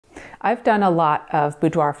I've done a lot of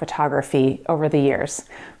boudoir photography over the years,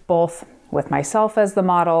 both with myself as the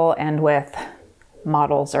model and with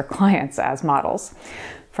models or clients as models.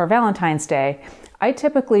 For Valentine's Day, I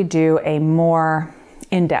typically do a more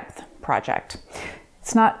in-depth project.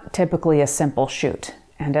 It's not typically a simple shoot.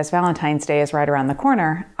 And as Valentine's Day is right around the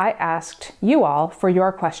corner, I asked you all for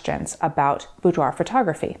your questions about boudoir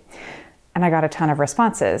photography. And I got a ton of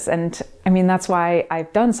responses. And I mean, that's why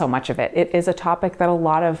I've done so much of it. It is a topic that a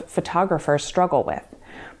lot of photographers struggle with.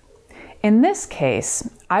 In this case,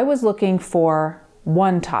 I was looking for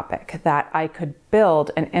one topic that I could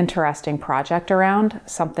build an interesting project around,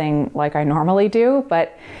 something like I normally do.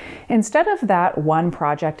 But instead of that one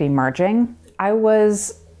project emerging, I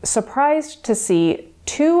was surprised to see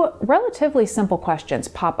two relatively simple questions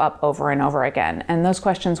pop up over and over again. And those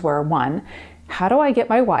questions were, one, how do I get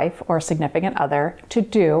my wife or significant other to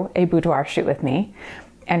do a boudoir shoot with me?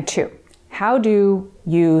 And two, how do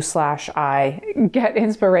you/I get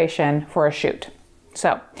inspiration for a shoot?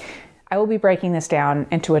 So I will be breaking this down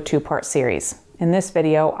into a two-part series. In this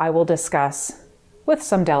video, I will discuss, with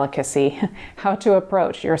some delicacy, how to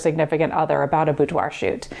approach your significant other about a boudoir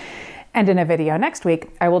shoot. And in a video next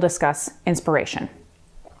week, I will discuss inspiration.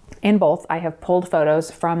 In both, I have pulled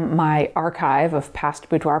photos from my archive of past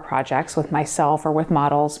boudoir projects with myself or with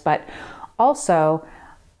models, but also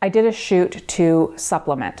I did a shoot to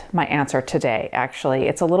supplement my answer today, actually.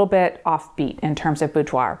 It's a little bit offbeat in terms of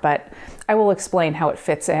boudoir, but I will explain how it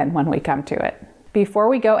fits in when we come to it. Before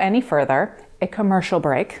we go any further, a commercial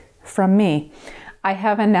break from me. I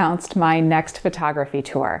have announced my next photography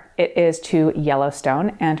tour. It is to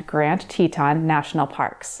Yellowstone and Grand Teton National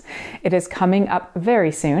Parks. It is coming up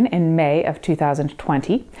very soon in May of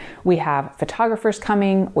 2020. We have photographers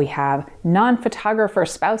coming, we have non-photographer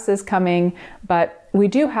spouses coming, but we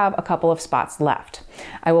do have a couple of spots left.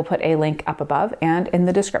 I will put a link up above and in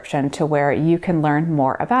the description to where you can learn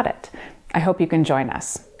more about it. I hope you can join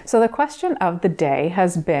us. So the question of the day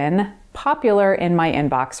has been popular in my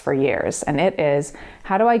inbox for years, and it is,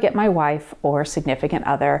 how do I get my wife or significant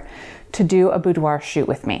other to do a boudoir shoot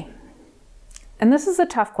with me? And this is a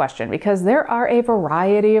tough question because there are a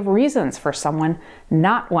variety of reasons for someone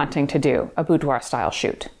not wanting to do a boudoir style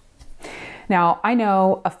shoot. Now, I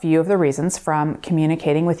know a few of the reasons from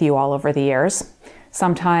communicating with you all over the years.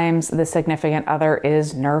 Sometimes the significant other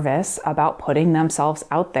is nervous about putting themselves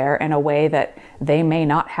out there in a way that they may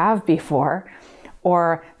not have before,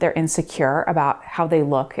 or they're insecure about how they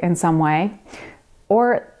look in some way,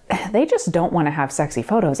 or they just don't want to have sexy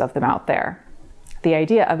photos of them out there. The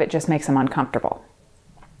idea of it just makes them uncomfortable.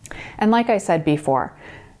 And like I said before,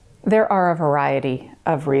 there are a variety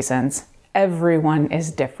of reasons. Everyone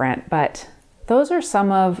is different, but those are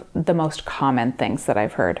some of the most common things that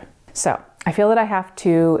I've heard. So I feel that I have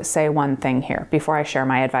to say one thing here before I share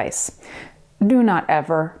my advice. Do not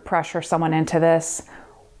ever pressure someone into this.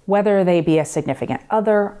 Whether they be a significant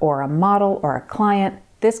other or a model or a client,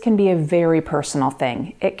 this can be a very personal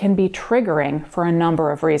thing. It can be triggering for a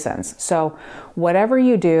number of reasons. So whatever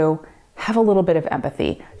you do, have a little bit of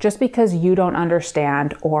empathy. Just because you don't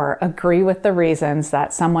understand or agree with the reasons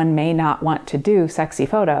that someone may not want to do sexy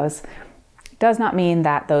photos does not mean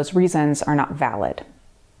that those reasons are not valid.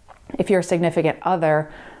 If your significant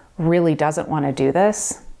other really doesn't want to do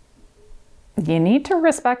this, you need to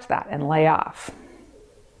respect that and lay off.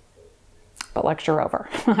 But lecture over.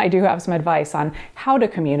 I do have some advice on how to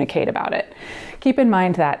communicate about it. Keep in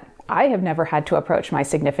mind that I have never had to approach my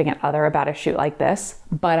significant other about a shoot like this,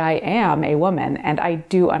 but I am a woman and I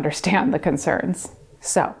do understand the concerns.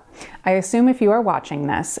 So I assume if you are watching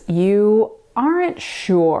this, you aren't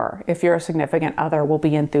sure if your significant other will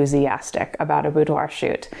be enthusiastic about a boudoir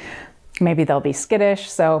shoot. Maybe they'll be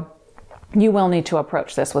skittish, so you will need to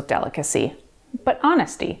approach this with delicacy. But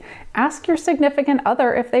honesty. Ask your significant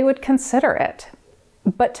other if they would consider it.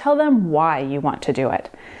 But tell them why you want to do it.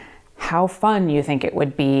 How fun you think it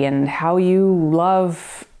would be and how you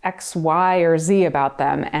love X, Y, or Z about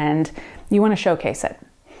them and you want to showcase it.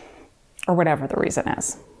 Or whatever the reason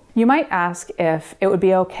is. You might ask if it would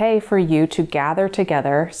be okay for you to gather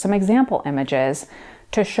together some example images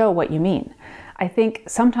to show what you mean. I think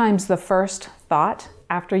sometimes the first thought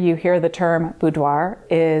after you hear the term boudoir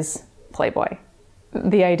is Playboy.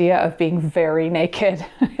 The idea of being very naked,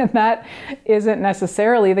 and that isn't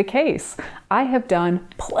necessarily the case. I have done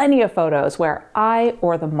plenty of photos where I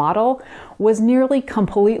or the model was nearly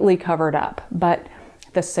completely covered up, but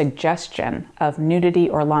the suggestion of nudity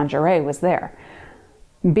or lingerie was there.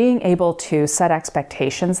 Being able to set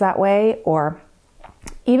expectations that way, or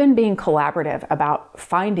even being collaborative about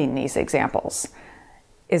finding these examples,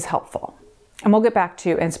 is helpful. And we'll get back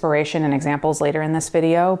to inspiration and examples later in this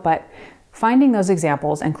video, but finding those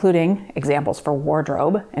examples, including examples for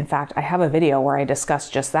wardrobe. In fact, I have a video where I discuss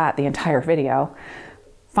just that, the entire video.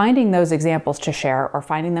 Finding those examples to share or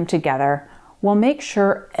finding them together will make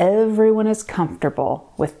sure everyone is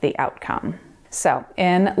comfortable with the outcome. So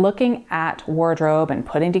in looking at wardrobe and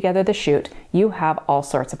putting together the shoot, you have all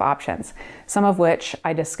sorts of options, some of which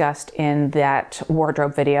I discussed in that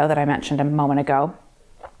wardrobe video that I mentioned a moment ago.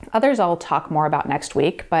 Others I'll talk more about next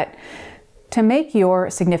week, but to make your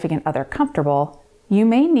significant other comfortable, you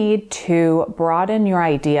may need to broaden your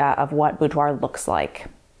idea of what boudoir looks like.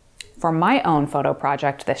 For my own photo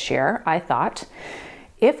project this year, I thought,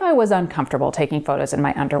 if I was uncomfortable taking photos in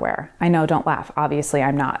my underwear, I know, don't laugh, obviously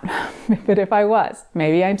I'm not, but if I was,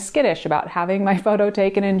 maybe I'm skittish about having my photo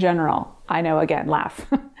taken in general. I know, again, laugh.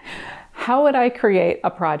 How would I create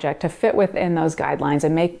a project to fit within those guidelines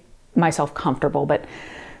and make myself comfortable, but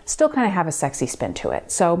still kind of have a sexy spin to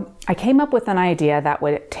it? So I came up with an idea that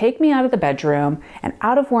would take me out of the bedroom and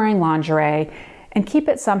out of wearing lingerie and keep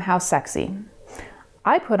it somehow sexy.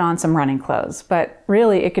 I put on some running clothes, but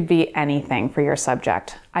really it could be anything for your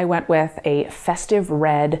subject. I went with a festive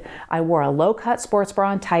red. I wore a low-cut sports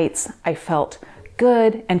bra and tights. I felt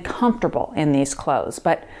good and comfortable in these clothes,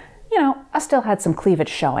 but I still had some cleavage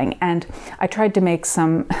showing, and I tried to make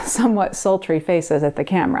some somewhat sultry faces at the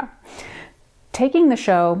camera. Taking the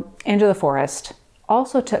show into the forest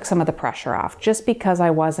also took some of the pressure off, just because I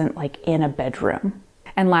wasn't in a bedroom.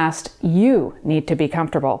 And last, you need to be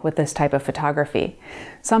comfortable with this type of photography.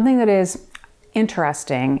 Something that is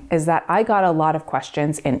interesting is that I got a lot of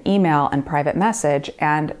questions in email and private message,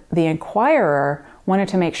 and the inquirer wanted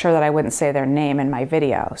to make sure that I wouldn't say their name in my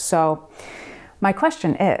video. So my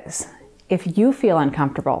question is, if you feel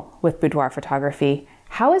uncomfortable with boudoir photography,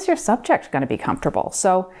 how is your subject going to be comfortable?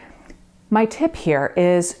 So my tip here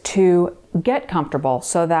is to get comfortable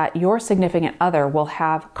so that your significant other will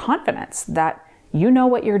have confidence that you know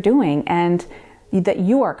what you're doing and that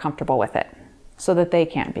you are comfortable with it so that they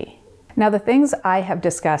can be. Now, the things I have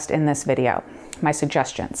discussed in this video, my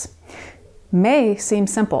suggestions, may seem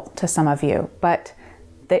simple to some of you, but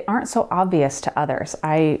they aren't so obvious to others.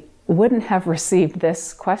 I wouldn't have received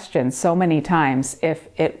this question so many times if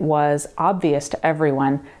it was obvious to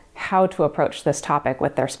everyone how to approach this topic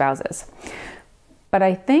with their spouses. But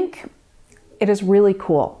I think it is really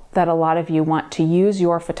cool that a lot of you want to use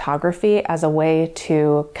your photography as a way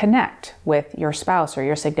to connect with your spouse or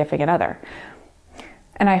your significant other.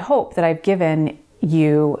 And I hope that I've given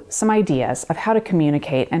you some ideas of how to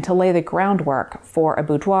communicate and to lay the groundwork for a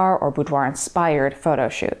boudoir or boudoir-inspired photo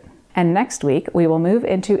shoot. And next week, we will move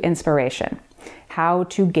into inspiration, how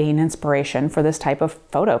to gain inspiration for this type of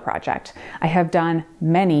photo project. I have done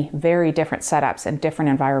many very different setups and different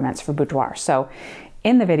environments for boudoir. So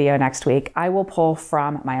in the video next week, I will pull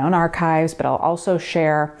from my own archives, but I'll also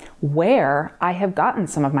share where I have gotten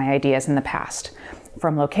some of my ideas in the past,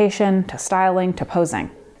 from location to styling to posing.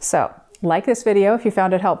 So like this video if you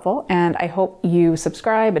found it helpful, and I hope you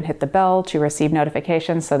subscribe and hit the bell to receive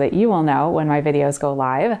notifications so that you will know when my videos go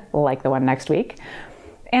live, like the one next week.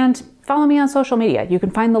 And follow me on social media. You can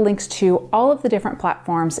find the links to all of the different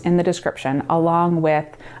platforms in the description, along with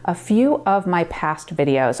a few of my past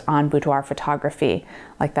videos on boudoir photography,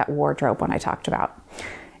 like that wardrobe one I talked about.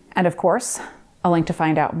 And of course, a link to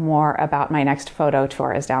find out more about my next photo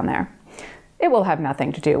tour is down there. It will have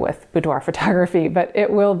nothing to do with boudoir photography, but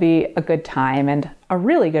it will be a good time and a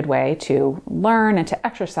really good way to learn and to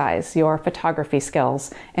exercise your photography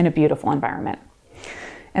skills in a beautiful environment.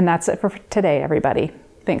 And that's it for today, everybody.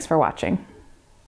 Thanks for watching.